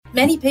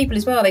Many people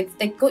as well,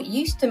 they've got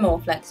used to more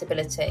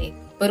flexibility,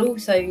 but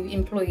also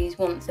employees'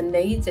 wants and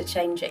needs are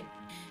changing.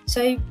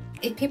 So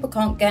if people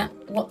can't get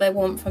what they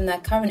want from their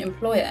current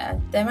employer,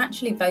 they're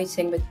actually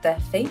voting with their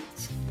feet.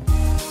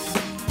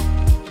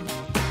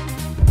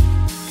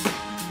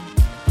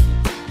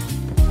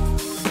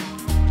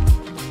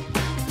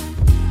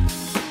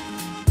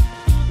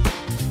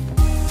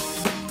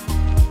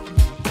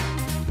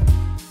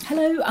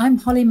 Hello, I'm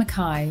Holly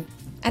Mackay.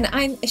 And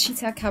I'm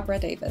Ishita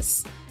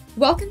Cabra-Davis.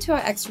 Welcome to our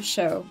extra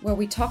show where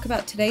we talk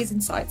about today's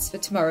insights for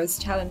tomorrow's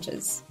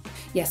challenges.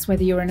 Yes,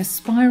 whether you're an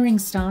aspiring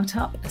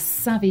startup, a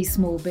savvy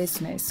small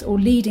business, or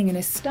leading an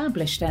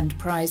established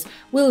enterprise,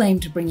 we'll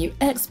aim to bring you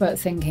expert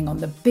thinking on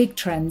the big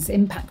trends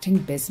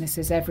impacting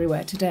businesses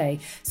everywhere today.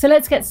 So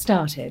let's get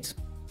started.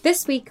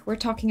 This week, we're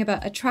talking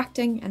about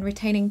attracting and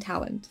retaining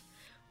talent.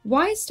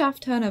 Why is staff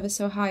turnover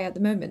so high at the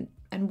moment,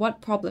 and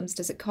what problems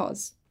does it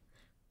cause?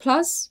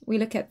 Plus, we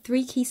look at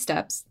 3 key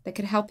steps that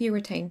could help you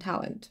retain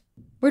talent.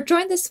 We're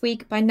joined this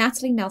week by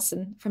Natalie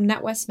Nelson from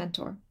NatWest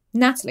Mentor.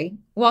 Natalie,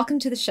 welcome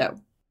to the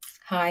show.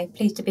 Hi,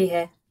 pleased to be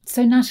here.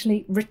 So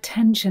Natalie,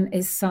 retention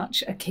is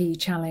such a key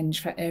challenge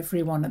for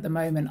everyone at the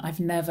moment. I've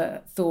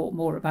never thought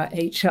more about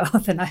HR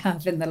than I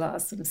have in the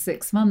last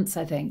 6 months,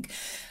 I think.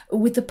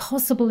 With the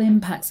possible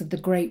impacts of the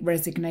Great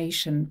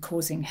Resignation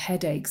causing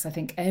headaches, I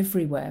think,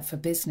 everywhere for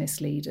business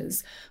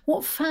leaders,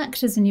 what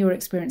factors in your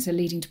experience are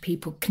leading to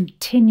people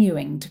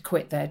continuing to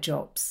quit their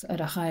jobs at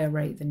a higher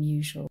rate than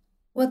usual?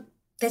 Well,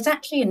 there's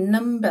actually a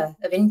number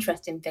of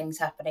interesting things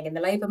happening in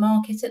the labour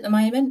market at the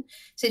moment.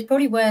 So it's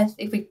probably worth,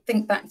 if we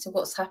think back to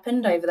what's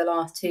happened over the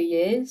last 2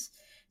 years.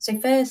 So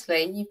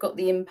firstly, you've got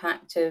the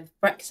impact of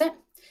Brexit.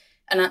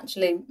 And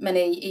actually,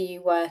 many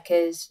EU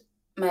workers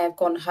may have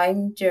gone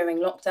home during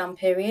lockdown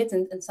periods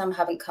and some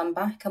haven't come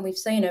back. And we've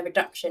seen a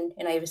reduction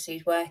in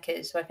overseas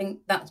workers. So I think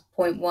that's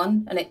point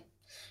one. And it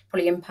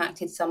probably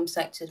impacted some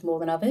sectors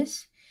more than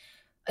others.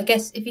 I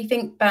guess if you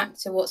think back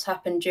to what's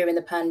happened during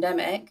the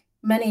pandemic,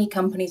 many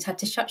companies had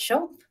to shut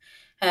shop.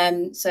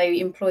 So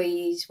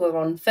employees were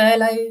on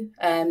furlough,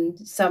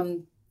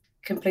 some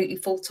completely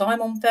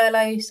full-time on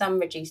furlough, some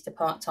reduced to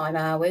part-time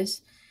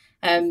hours.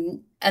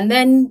 And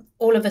then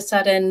all of a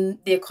sudden,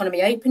 the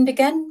economy opened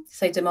again,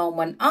 so demand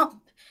went up.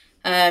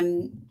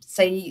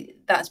 So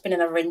that's been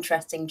another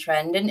interesting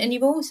trend. And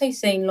you've also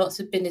seen lots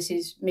of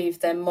businesses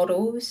move their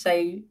models,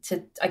 so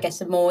to, I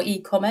guess, a more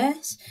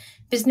e-commerce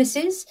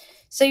businesses.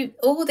 So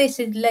all this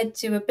has led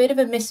to a bit of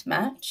a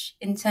mismatch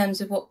in terms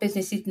of what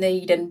businesses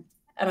need and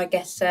I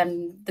guess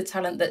the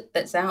talent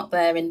that's out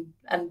there and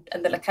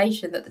the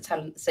location that the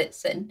talent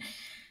sits in.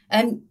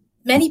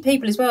 Many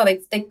people as well,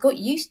 they've got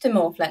used to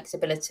more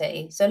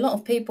flexibility. So a lot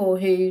of people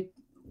who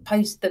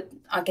post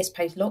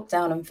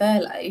lockdown and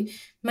furlough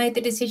made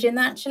the decision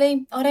that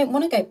actually I don't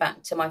want to go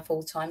back to my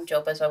full-time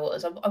job as I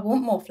was. I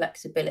want more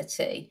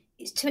flexibility.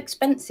 It's too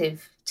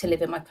expensive to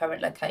live in my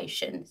current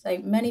location. So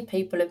many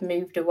people have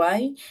moved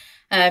away.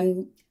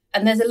 And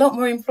there's a lot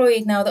more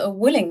employees now that are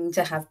willing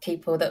to have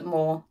people that are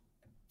more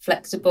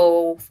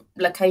flexible,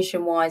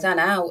 location-wise and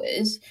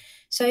hours.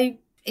 So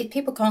if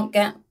people can't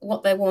get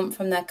what they want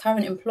from their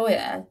current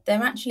employer,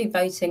 they're actually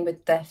voting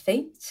with their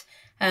feet.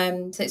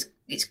 So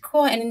it's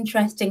quite an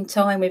interesting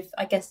time with,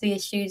 I guess, the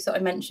issues that I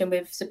mentioned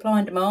with supply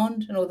and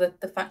demand and all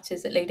the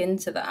factors that lead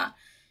into that.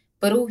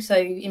 But also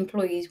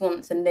employees'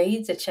 wants and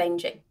needs are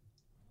changing.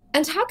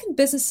 And how can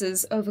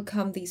businesses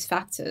overcome these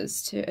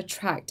factors to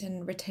attract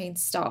and retain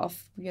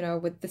staff,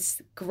 with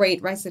this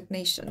Great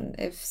Resignation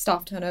if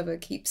staff turnover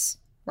keeps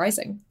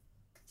rising?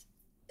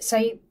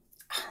 So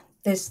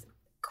there's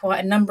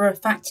quite a number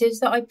of factors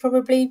that I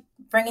probably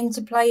bring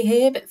into play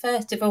here. But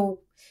first of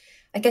all,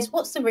 I guess,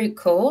 what's the root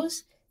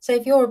cause? So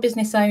if you're a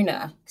business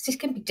owner, because this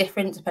can be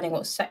different depending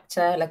what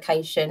sector,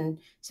 location.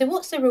 So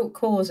what's the root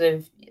cause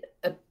of,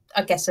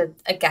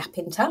 a gap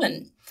in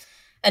talent?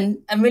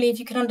 And really, if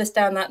you can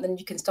understand that, then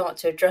you can start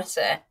to address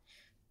it.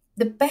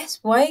 The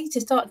best way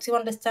to start to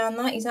understand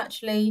that is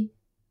actually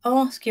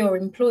ask your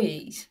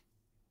employees.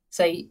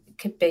 So it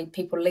could be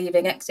people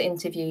leaving, exit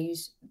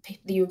interviews,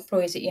 the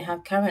employees that you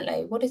have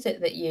currently. What is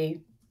it that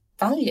you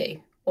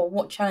value, or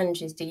what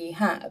challenges do you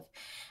have?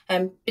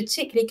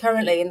 Particularly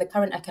currently in the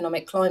current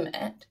economic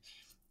climate,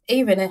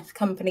 even if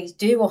companies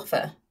do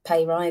offer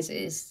pay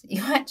rises,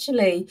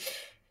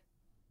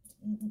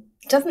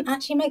 doesn't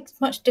actually make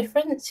much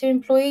difference to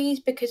employees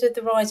because of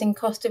the rising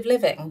cost of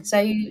living. So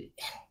you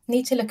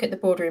need to look at the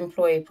broader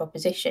employee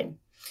proposition.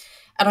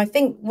 And I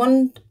think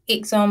one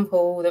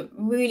example that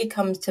really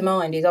comes to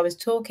mind is I was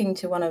talking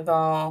to one of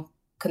our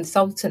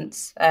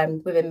consultants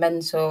within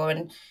Mentor,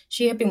 and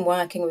she had been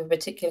working with a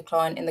particular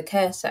client in the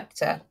care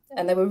sector,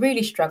 and they were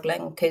really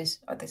struggling because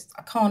I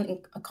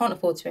can't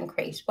afford to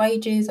increase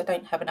wages. I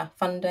don't have enough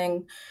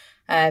funding.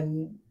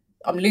 I'm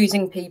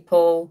losing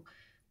people.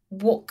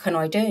 What can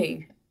I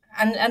do?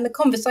 And the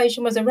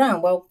conversation was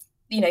around, well,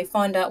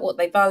 find out what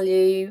they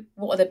value,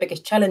 what are the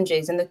biggest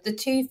challenges. And the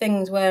two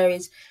things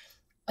is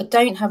I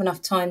don't have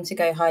enough time to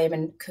go home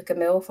and cook a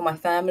meal for my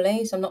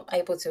family, so I'm not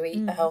able to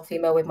eat a healthy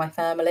meal with my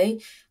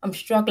family. I'm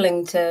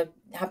struggling to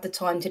have the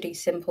time to do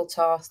simple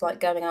tasks like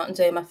going out and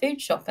doing my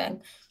food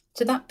shopping.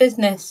 So that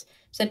business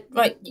said,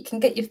 right, you can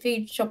get your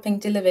food shopping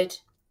delivered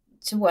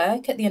to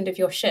work at the end of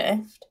your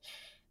shift.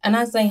 And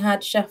as they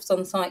had chefs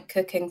on site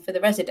cooking for the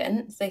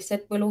residents, they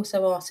said, we'll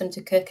also ask them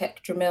to cook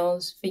extra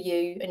meals for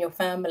you and your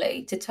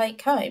family to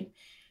take home.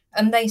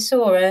 And they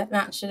saw a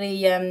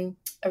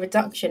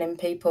reduction in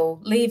people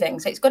leaving.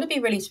 So it's got to be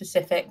really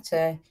specific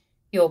to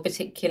your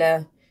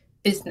particular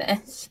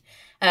business.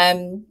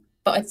 But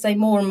I'd say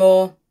more and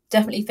more,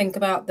 definitely think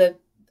about the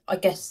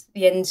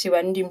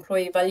end-to-end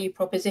employee value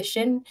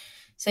proposition.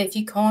 So if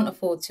you can't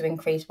afford to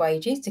increase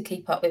wages to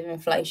keep up with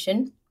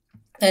inflation,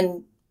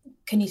 then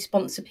can you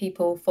sponsor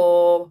people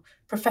for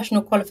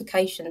professional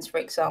qualifications, for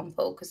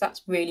example, because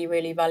that's really,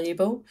 really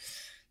valuable?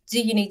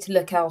 Do you need to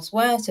look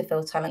elsewhere to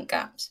fill talent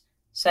gaps?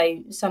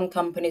 So some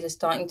companies are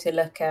starting to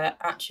look at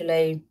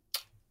actually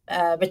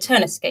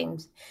returner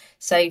schemes.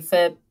 So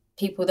for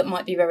people that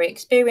might be very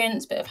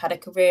experienced but have had a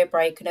career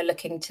break and are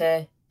looking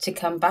to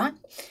come back,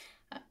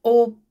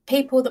 or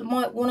people that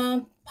might want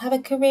to have a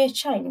career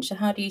change. So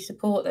how do you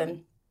support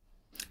them?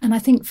 And I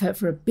think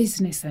for a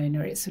business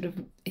owner,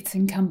 it's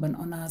incumbent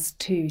on us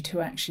too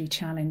to actually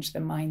challenge the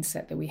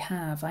mindset that we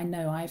have. I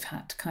know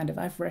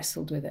I've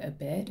wrestled with it a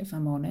bit, if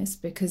I'm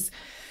honest, because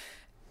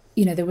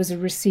there was a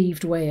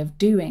received way of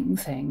doing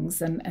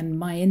things, and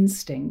my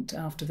instinct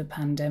after the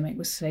pandemic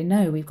was to say,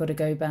 no, we've got to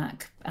go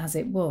back as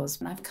it was.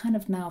 And I've kind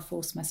of now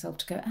forced myself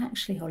to go,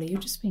 actually, Holly, you're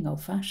just being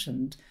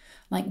old-fashioned.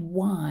 Like,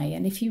 why?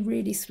 And if you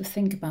really sort of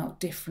think about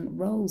different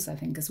roles, I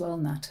think as well,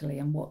 Natalie,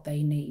 and what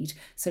they need.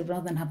 So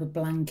rather than have a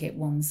blanket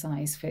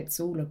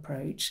one-size-fits-all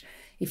approach,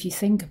 if you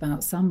think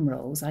about some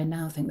roles, I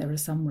now think there are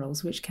some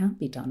roles which can't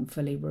be done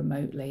fully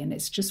remotely. And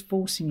it's just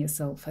forcing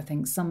yourself, I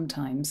think,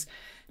 sometimes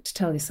to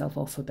tell yourself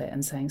off a bit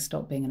and saying,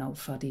 stop being an old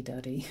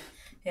fuddy-duddy.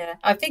 Yeah,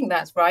 I think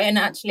that's right. And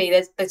actually,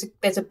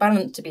 there's a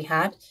balance to be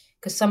had,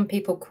 because some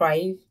people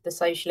crave the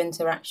social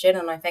interaction.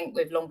 And I think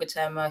with longer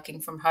term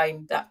working from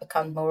home, that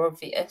becomes more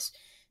obvious.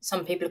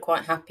 Some people are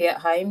quite happy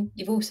at home.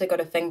 You've also got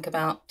to think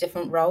about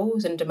different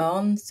roles and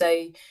demands.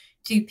 So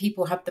do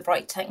people have the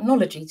right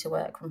technology to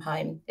work from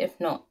home? If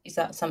not, is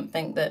that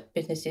something that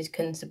businesses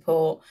can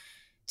support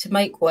to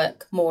make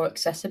work more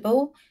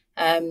accessible?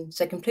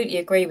 So completely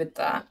agree with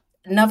that.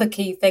 Another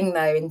key thing,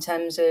 though, in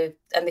terms of,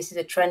 and this is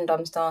a trend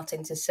I'm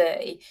starting to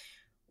see,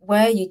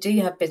 where you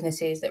do have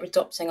businesses that are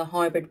adopting a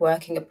hybrid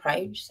working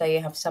approach, so you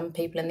have some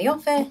people in the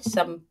office,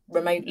 some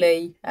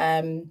remotely,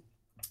 and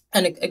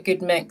a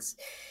good mix,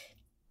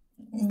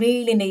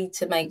 really need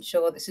to make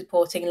sure that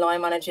supporting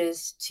line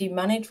managers to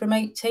manage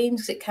remote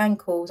teams, because it can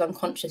cause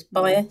unconscious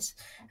bias,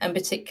 and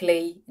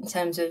particularly in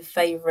terms of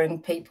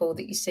favouring people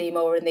that you see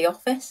more in the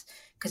office,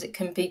 because it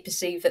can be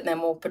perceived that they're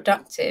more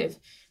productive,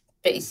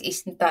 but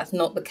that's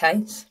not the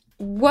case.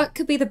 What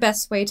could be the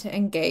best way to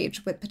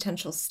engage with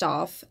potential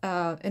staff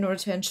in order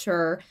to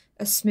ensure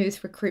a smooth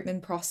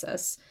recruitment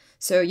process?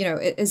 So,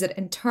 is it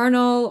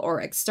internal or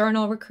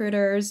external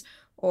recruiters?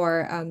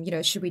 Or,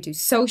 should we do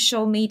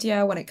social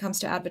media when it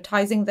comes to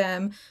advertising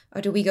them?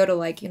 Or do we go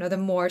to the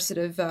more sort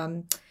of,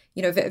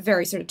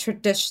 very sort of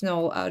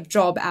traditional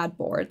job ad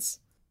boards?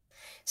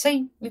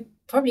 So we've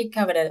probably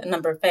covered a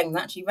number of things.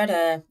 I actually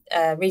read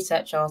a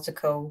research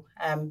article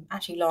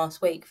actually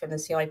last week from the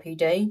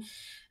CIPD,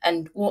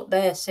 and what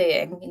they're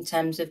seeing in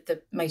terms of the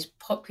most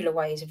popular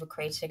ways of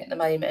recruiting at the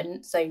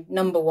moment. So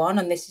number one,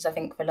 and this is, I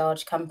think, for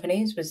large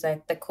companies, was their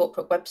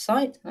corporate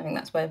website. I think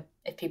that's where,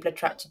 if people are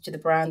attracted to the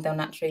brand, they'll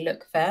naturally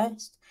look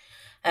first.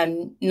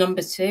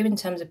 Number two, in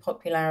terms of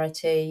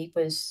popularity,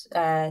 was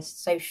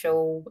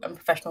social and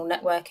professional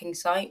networking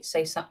sites,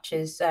 so such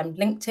as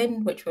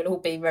LinkedIn, which we'll all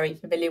be very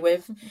familiar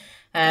with.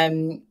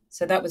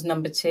 So that was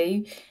number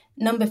two.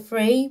 Number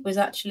three was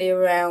actually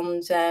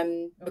around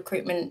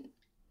recruitment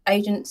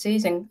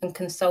agencies and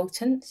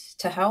consultants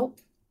to help.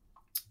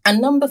 And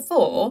number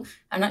four,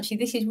 and actually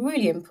this is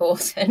really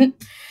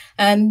important,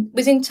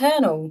 was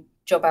internal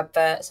job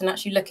adverts and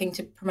actually looking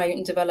to promote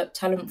and develop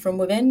talent from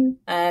within,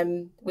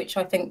 which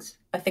I think's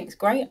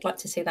great. I'd like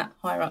to see that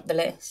higher up the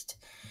list.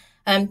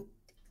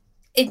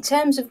 In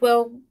terms of,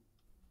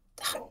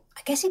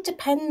 I guess it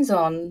depends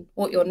on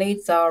what your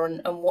needs are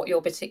and what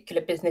your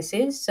particular business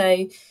is.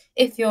 So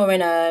if you're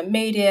in a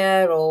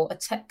media or a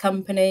tech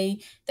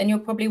company, then you'll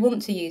probably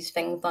want to use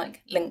things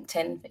like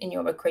LinkedIn in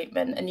your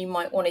recruitment, and you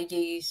might want to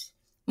use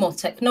more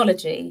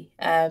technology.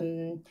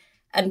 And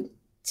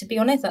to be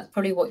honest, that's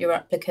probably what your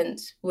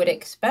applicants would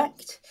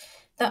expect.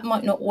 That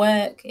might not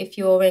work if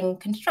you're in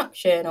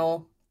construction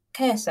or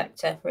care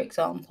sector, for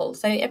example.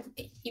 So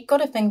you've got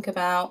to think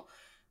about,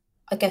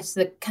 I guess,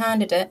 the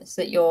candidates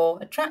that you're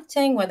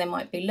attracting, where they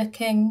might be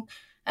looking,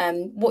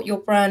 what your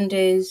brand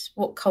is,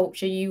 what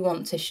culture you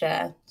want to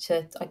share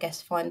to, I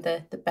guess, find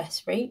the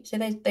best route. So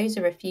those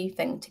are a few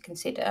things to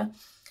consider.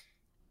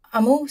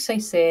 I'm also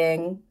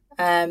seeing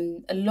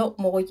a lot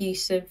more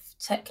use of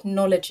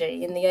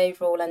technology in the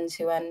overall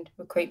end-to-end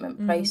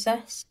recruitment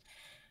process.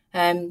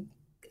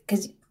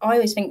 Because I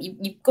always think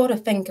you've got to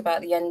think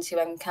about the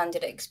end-to-end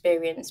candidate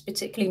experience,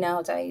 particularly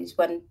nowadays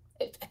when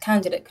a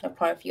candidate can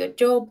apply for your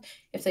job.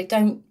 If they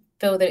don't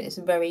feel that it's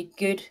a very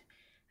good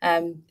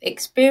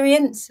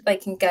experience, they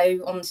can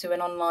go onto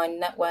an online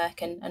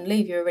network and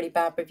leave you a really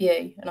bad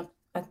review. And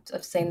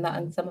I've seen that,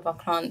 and some of our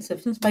clients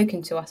have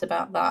spoken to us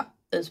about that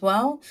as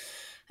well.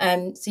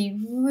 So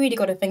you've really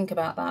got to think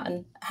about that,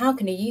 and how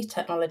can you use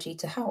technology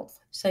to help?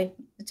 So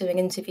doing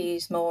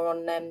interviews more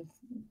on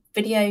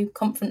video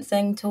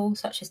conferencing tools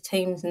such as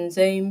Teams and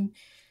Zoom.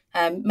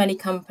 Many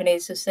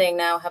companies are seeing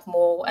now have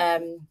more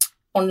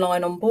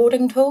online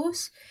onboarding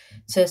tools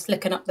to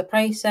slicken up the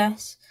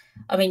process.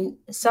 I mean,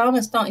 some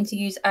are starting to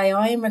use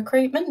AI in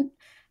recruitment.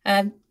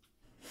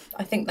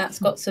 I think that's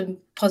got some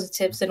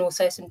positives and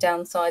also some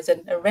downsides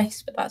and a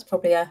risk, but that's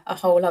probably a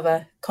whole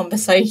other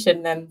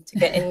conversation to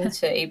get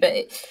into. But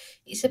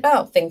it's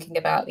about thinking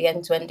about the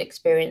end-to-end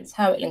experience,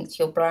 how it links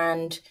to your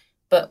brand.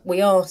 But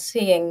we are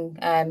seeing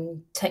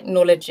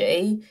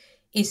technology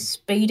is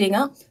speeding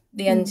up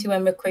the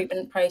end-to-end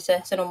recruitment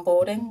process and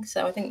onboarding.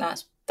 So I think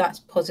that's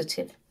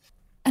positive.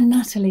 And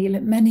Natalie,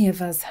 many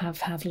of us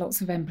have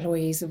lots of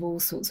employees of all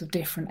sorts of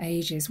different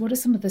ages. What are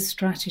some of the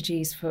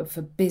strategies for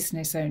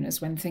business owners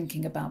when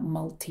thinking about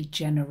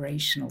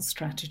multi-generational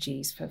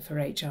strategies for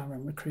HR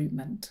and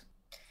recruitment?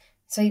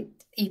 So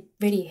you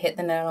really hit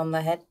the nail on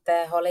the head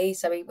there, Holly.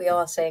 So we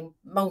are seeing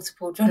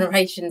multiple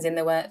generations in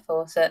the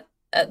workforce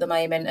at the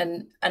moment,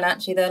 and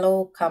actually they'll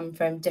all come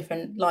from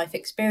different life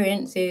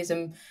experiences,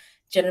 and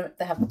they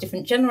have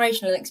different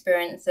generational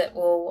experience that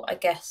will, I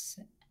guess,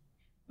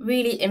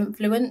 really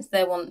influence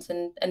their wants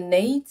and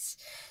needs.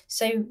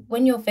 So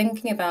when you're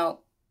thinking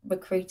about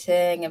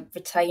recruiting and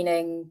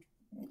retaining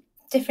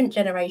different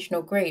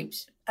generational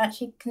groups,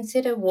 actually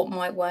consider what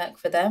might work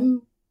for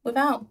them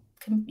without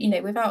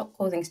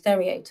causing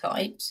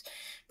stereotypes.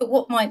 But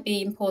what might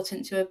be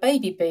important to a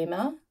baby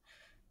boomer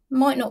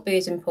might not be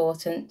as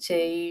important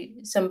to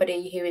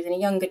somebody who is in a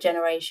younger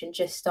generation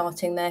just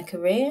starting their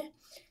career.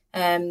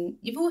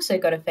 You've also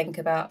got to think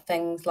about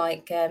things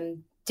like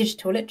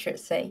digital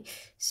literacy.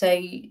 So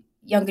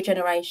younger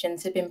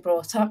generations have been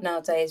brought up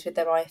nowadays with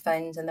their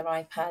iPhones and their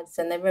iPads,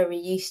 and they're very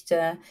used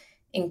to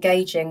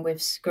engaging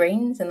with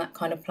screens and that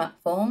kind of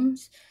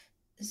platforms.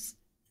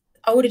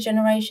 Older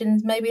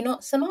generations, maybe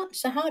not so much.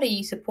 So how do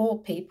you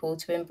support people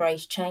to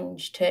embrace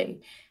change too?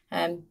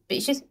 But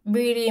it's just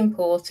really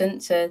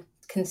important to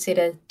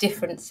consider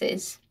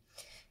differences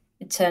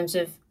in terms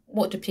of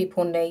what do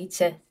people need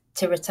to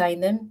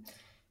retain them,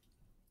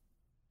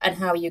 and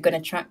how you're going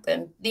to track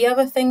them. The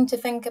other thing to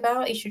think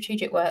about is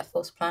strategic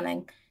workforce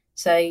planning.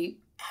 So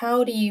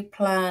how do you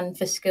plan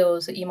for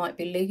skills that you might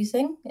be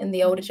losing in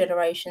the older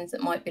generations that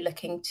might be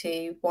looking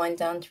to wind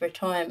down to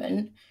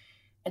retirement?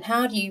 And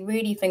how do you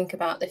really think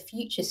about the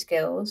future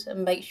skills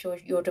and make sure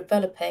you're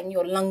developing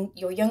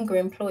your younger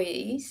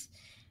employees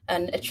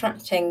and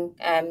attracting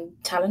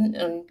talent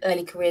and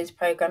early careers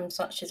programs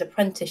such as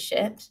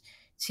apprenticeships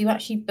to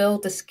actually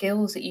build the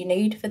skills that you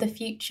need for the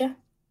future?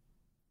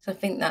 So I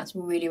think that's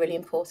really, really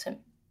important.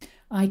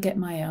 I get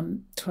my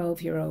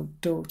 12-year-old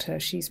daughter,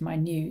 she's my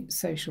new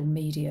social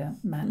media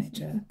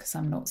manager because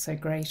I'm not so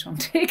great on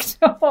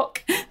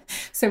TikTok.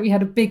 So we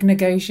had a big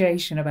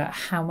negotiation about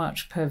how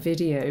much per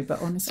video,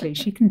 but honestly,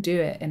 she can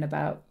do it in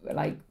about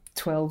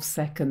 12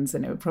 seconds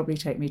and it would probably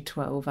take me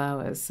 12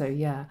 hours. So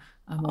yeah,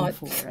 I'm all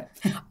for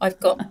it. I've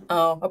got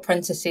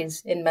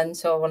apprentices in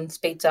Mentor on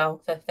speed dial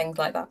for things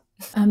like that.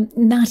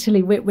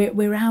 Natalie,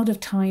 we're out of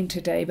time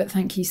today, but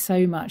thank you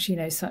so much.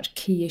 Such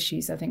key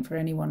issues, I think, for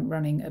anyone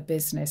running a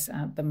business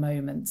at the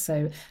moment.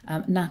 So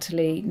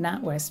Natalie,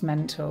 NatWest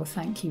Mentor,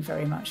 thank you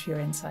very much for your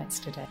insights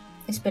today.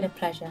 It's been a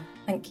pleasure.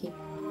 Thank you.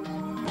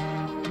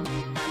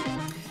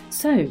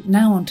 So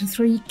now on to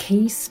 3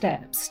 key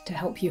steps to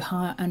help you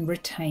hire and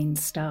retain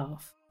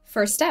staff.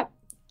 First step,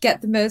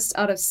 get the most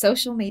out of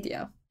social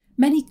media.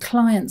 Many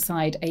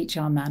client-side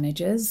HR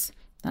managers,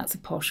 that's a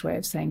posh way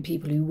of saying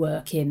people who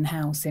work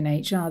in-house in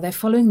HR, they're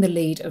following the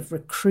lead of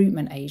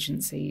recruitment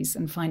agencies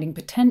and finding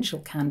potential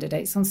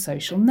candidates on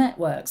social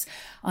networks.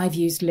 I've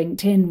used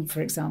LinkedIn,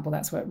 for example.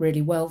 That's worked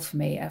really well for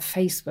me.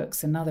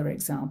 Facebook's another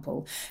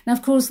example. Now,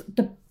 of course,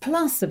 the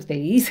plus of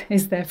these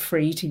is they're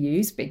free to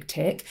use, big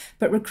tick,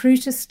 but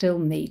recruiters still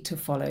need to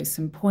follow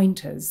some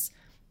pointers.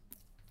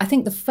 I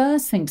think the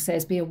first thing to say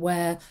is be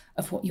aware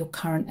of what your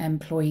current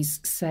employees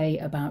say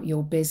about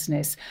your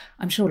business.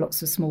 I'm sure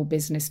lots of small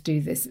business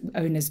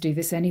owners do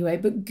this anyway,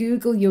 but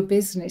Google your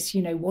business.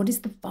 What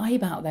is the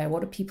vibe out there?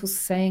 What are people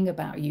saying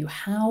about you?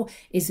 How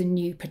is a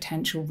new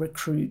potential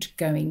recruit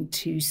going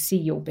to see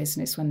your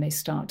business when they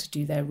start to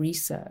do their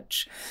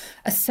research?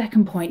 A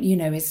second point,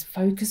 is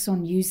focus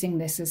on using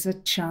this as a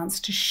chance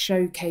to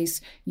showcase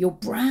your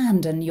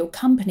brand and your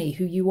company,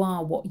 who you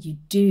are, what you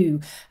do.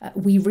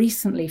 We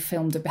recently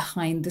filmed a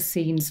behind the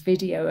scenes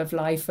video of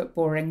Life at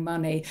Boring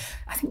money.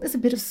 I think there's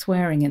a bit of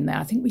swearing in there.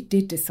 I think we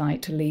did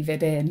decide to leave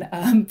it in,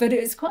 but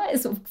it was quite a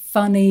sort of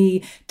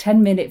funny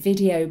 10-minute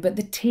video. But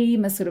the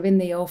team are sort of in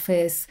the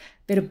office,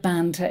 bit of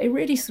banter. It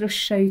really sort of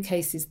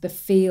showcases the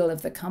feel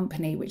of the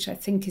company, which I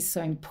think is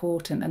so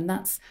important, and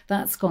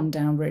that's gone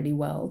down really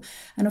well.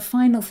 And a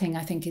final thing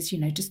I think is,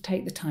 just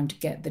take the time to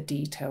get the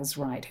details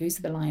right. Who's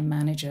the line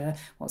manager?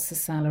 What's the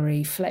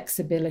salary?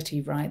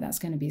 Flexibility, right? That's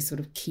going to be sort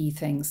of key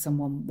things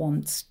someone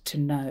wants to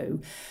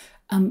know.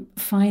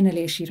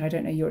 Finally, Ishita, I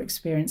don't know your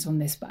experience on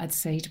this, but I'd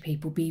say to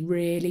people, be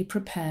really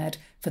prepared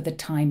for the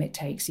time it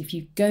takes. If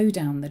you go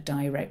down the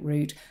direct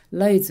route,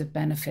 loads of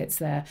benefits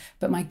there.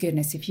 But my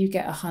goodness, if you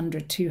get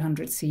 100,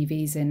 200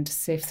 CVs in to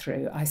sift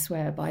through, I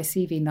swear by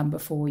CV number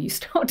 4, you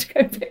start to go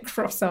a bit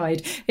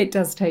cross-eyed. It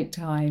does take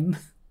time.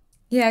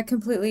 Yeah, I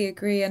completely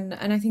agree. And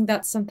I think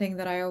that's something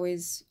that I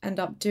always end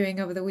up doing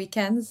over the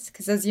weekends,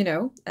 because as you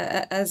know,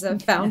 as a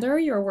founder,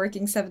 you're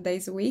working 7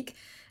 days a week.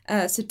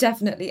 So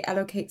definitely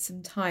allocate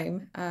some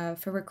time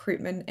for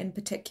recruitment in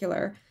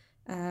particular,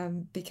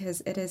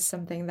 because it is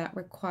something that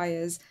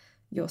requires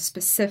your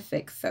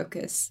specific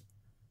focus.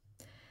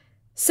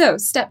 So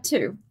step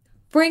 2,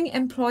 bring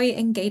employee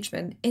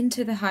engagement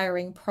into the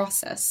hiring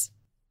process.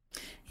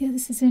 Yeah,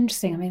 this is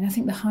interesting. I mean, I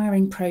think the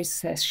hiring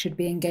process should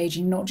be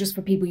engaging, not just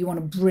for people you want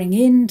to bring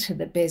into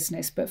the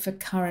business, but for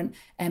current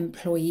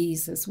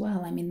employees as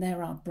well. I mean,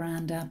 there are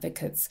brand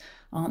advocates,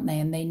 aren't they?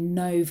 And they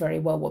know very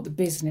well what the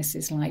business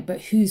is like,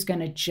 but who's going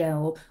to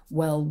gel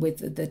well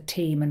with the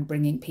team and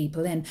bringing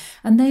people in?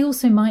 And they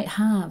also might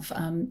have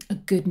a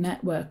good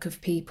network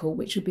of people,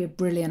 which would be a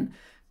brilliant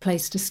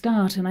place to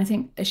start. And I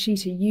think,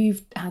 Ishita,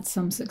 you've had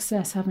some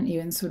success, haven't you,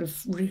 in sort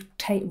of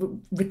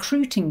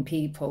recruiting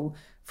people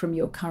from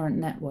your current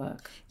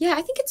network? Yeah,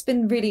 I think it's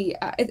been really,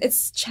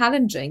 it's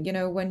challenging,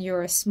 when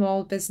you're a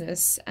small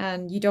business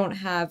and you don't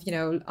have,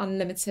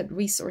 unlimited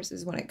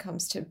resources when it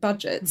comes to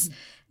budgets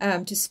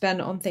to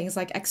spend on things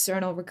like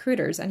external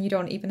recruiters, and you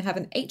don't even have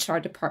an HR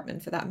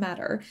department for that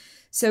matter.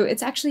 So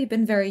it's actually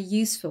been very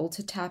useful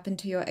to tap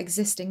into your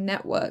existing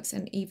networks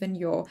and even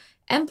your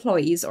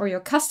employees or your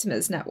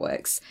customers'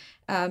 networks.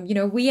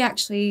 We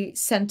actually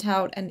sent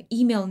out an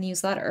email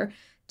newsletter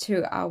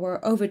to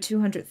our over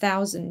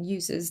 200,000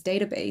 users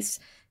database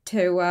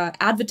to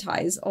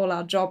advertise all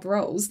our job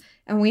roles.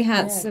 And we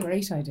had some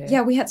great idea.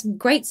 Yeah, we had some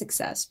great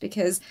success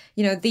because,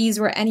 these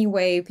were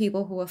anyway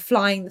people who were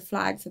flying the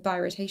flag for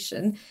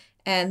biorotation,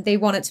 and they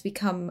wanted to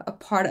become a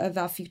part of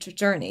our future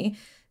journey.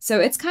 So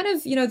it's kind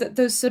of,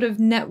 those sort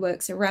of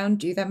networks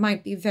around you that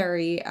might be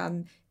very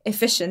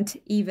efficient,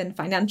 even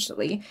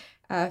financially,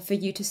 for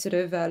you to sort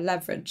of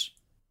leverage.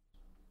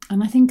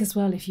 And I think as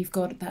well, if you've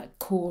got that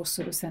core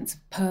sort of sense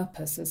of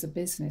purpose as a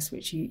business,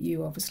 which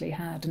you obviously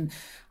had, and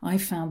I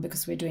found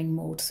because we're doing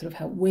more to sort of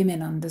help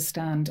women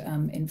understand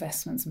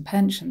investments and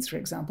pensions, for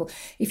example,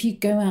 if you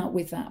go out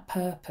with that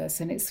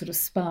purpose and it sort of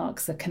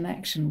sparks a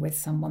connection with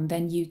someone,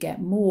 then you get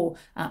more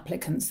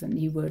applicants than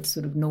you would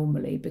sort of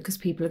normally, because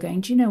people are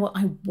going, do you know what,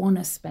 I want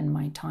to spend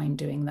my time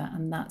doing that.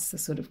 And that's the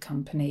sort of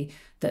company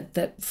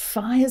that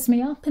fires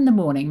me up in the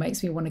morning,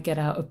 makes me want to get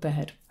out of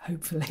bed,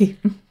 hopefully.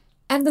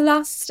 And the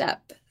last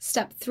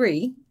step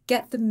 3,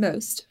 get the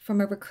most from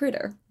a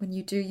recruiter when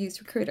you do use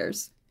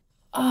recruiters.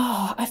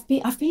 Oh,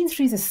 I've been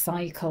through the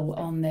cycle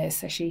on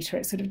this, Ishita.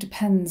 It sort of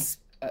depends,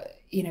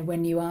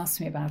 when you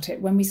asked me about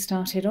it. When we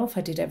started off,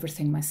 I did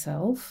everything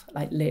myself,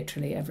 like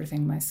literally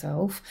everything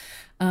myself.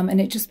 And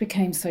it just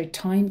became so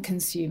time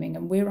consuming,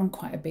 and we're on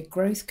quite a big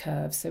growth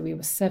curve. So we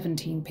were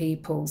 17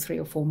 people 3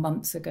 or 4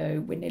 months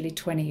ago. We're nearly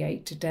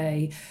 28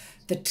 today.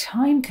 The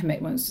time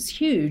commitment was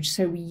huge,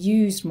 so we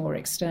used more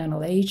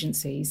external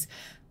agencies.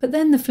 But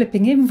then the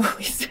flipping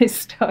invoices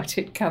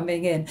started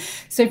coming in.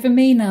 So for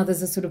me now,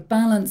 there's a sort of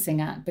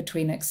balancing act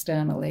between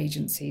external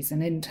agencies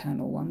and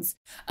internal ones.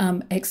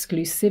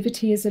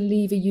 Exclusivity is a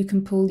lever you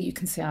can pull. You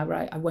can say, all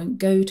right, I won't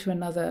go to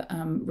another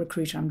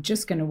recruiter. I'm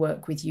just going to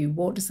work with you.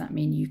 What does that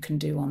mean you can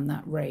do on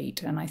that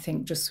rate? And I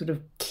think just sort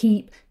of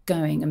keep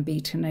going and be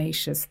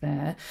tenacious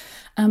there.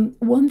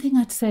 One thing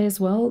I'd say as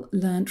well,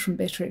 learned from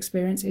bitter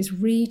experience, is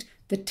read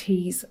the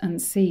T's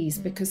and C's,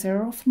 because there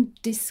are often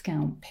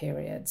discount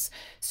periods.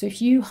 So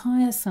if you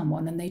hire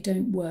someone and they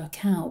don't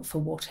work out for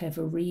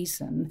whatever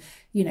reason,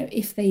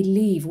 if they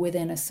leave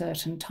within a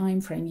certain time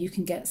frame, you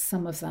can get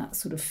some of that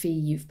sort of fee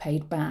you've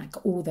paid back,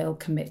 or they'll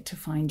commit to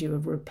find you a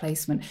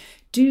replacement.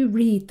 Do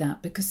read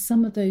that, because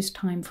some of those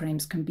time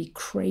frames can be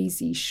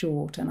crazy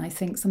short. And I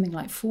think something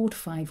like 4 to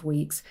 5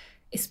 weeks,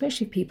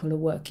 especially if people are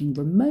working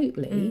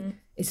remotely,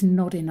 it's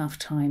not enough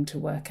time to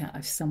work out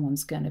if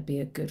someone's going to be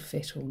a good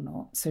fit or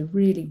not. So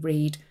really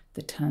read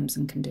the terms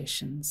and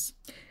conditions.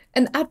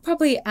 And I'd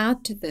probably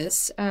add to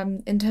this,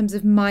 in terms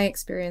of my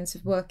experience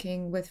of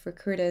working with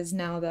recruiters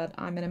now that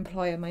I'm an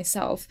employer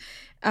myself.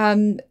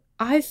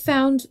 I've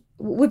found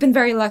we've been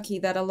very lucky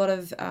that a lot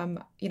of,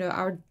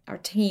 our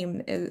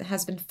team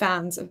has been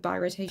fans of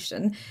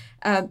biorotation,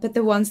 but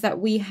the ones that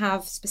we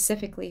have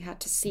specifically had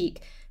to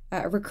seek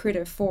a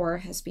recruiter for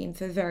has been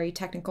for very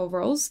technical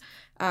roles.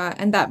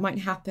 And that might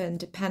happen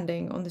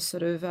depending on the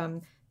sort of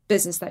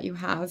business that you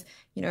have.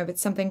 If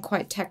it's something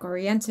quite tech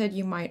oriented,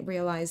 you might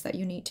realize that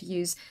you need to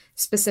use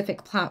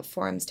specific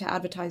platforms to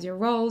advertise your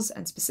roles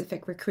and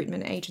specific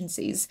recruitment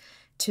agencies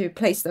to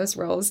place those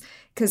roles,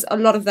 because a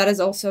lot of that is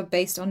also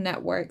based on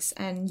networks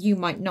and you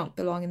might not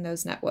belong in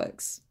those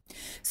networks.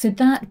 So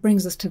that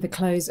brings us to the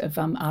close of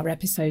our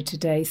episode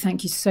today.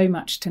 Thank you so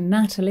much to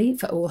Natalie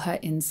for all her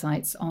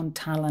insights on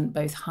talent,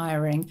 both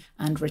hiring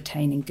and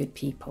retaining good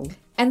people.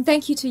 And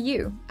thank you to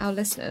you, our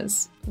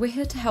listeners. We're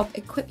here to help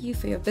equip you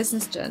for your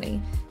business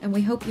journey, and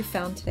we hope you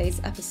found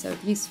today's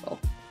episode useful.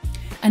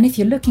 And if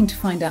you're looking to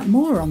find out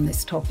more on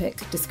this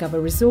topic, discover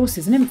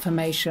resources and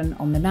information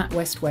on the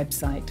NatWest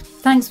website.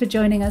 Thanks for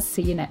joining us.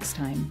 See you next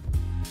time.